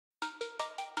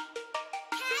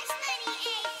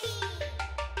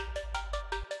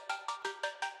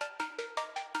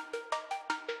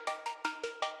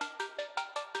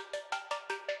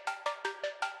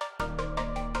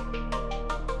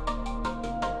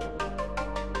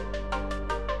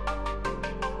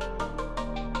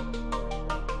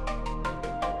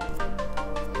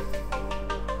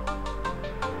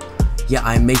Yeah,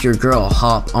 I make your girl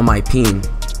hop on my peen.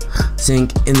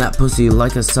 Sink in that pussy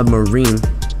like a submarine.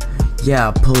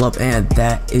 Yeah, pull up and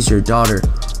that is your daughter.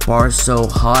 Bar so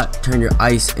hot, turn your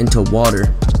ice into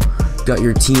water. Got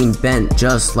your team bent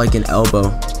just like an elbow.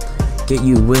 Get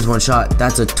you with one shot,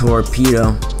 that's a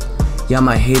torpedo. Yeah,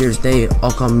 my haters, they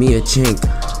all call me a chink.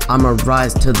 I'ma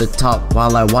rise to the top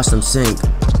while I watch them sink.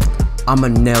 I'ma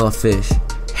nail a fish,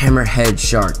 hammerhead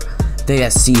shark. They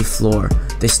at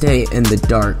seafloor, they stay in the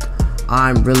dark.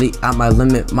 I'm really at my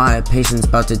limit, my patience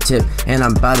about to tip, and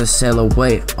I'm about to sail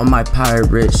away on my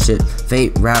pirate ship.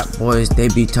 Fate rap boys, they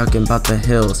be talking about the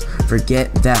hills.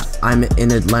 Forget that, I'm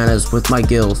in Atlantis with my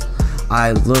gills.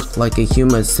 I look like a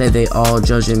human, say they all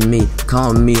judging me,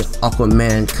 calling me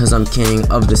Aquaman cause I'm king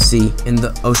of the sea. In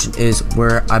the ocean is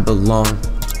where I belong.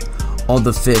 All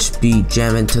the fish be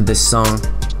jamming to this song.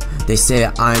 They say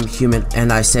I'm human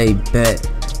and I say bet.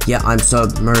 Yeah, I'm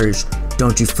submerged,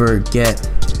 don't you forget.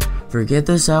 Forget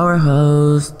the sour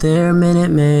hoes, they're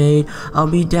minute maid. I'll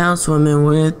be down swimming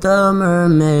with the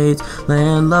mermaids.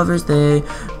 Land lovers, they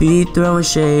be throwing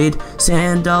shade.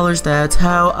 Sand dollars, that's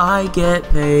how I get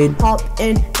paid. Hop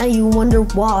in and you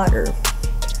underwater.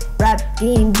 Rap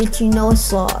game, bitch, you know it's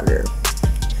slaughter.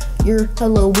 You're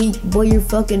hella weak, boy, you're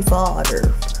fucking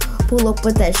fodder. Pull up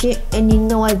with that shit and you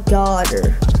know I got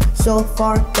her. So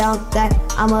far down that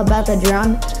I'm about to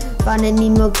drown. Find an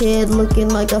emo kid looking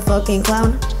like a fucking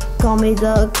clown. Call me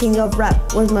the king of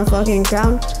rap, where's my fucking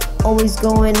crown? Always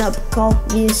going up, call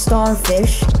me a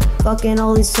starfish. Fucking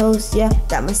all these hoes, yeah,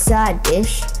 that my side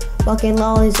dish. Fucking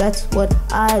lollies, that's what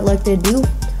I like to do.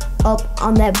 Up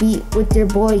on that beat with your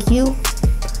boy Hugh.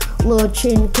 Lil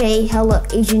Chin K, hella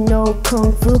Asian, no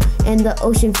kung fu. And the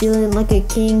ocean feeling like a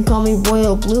king, call me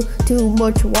royal blue. Too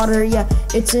much water, yeah,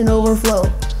 it's an overflow.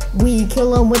 We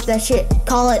kill 'em with that shit,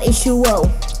 call it H2O.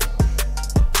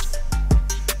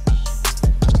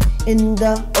 In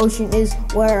the ocean is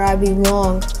where I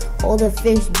belong. All the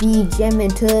fish be jamming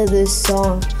to this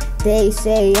song. They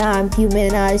say I'm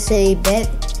human, I say bet.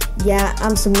 Yeah,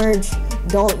 I'm submerged,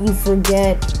 don't you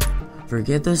forget.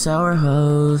 Forget the sour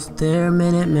hoes, they're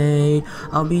minute maid.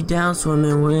 I'll be down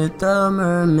swimming with the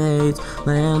mermaids.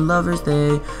 Land lovers,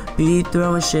 they be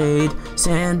throwing shade.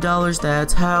 Sand dollars,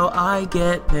 that's how I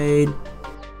get paid.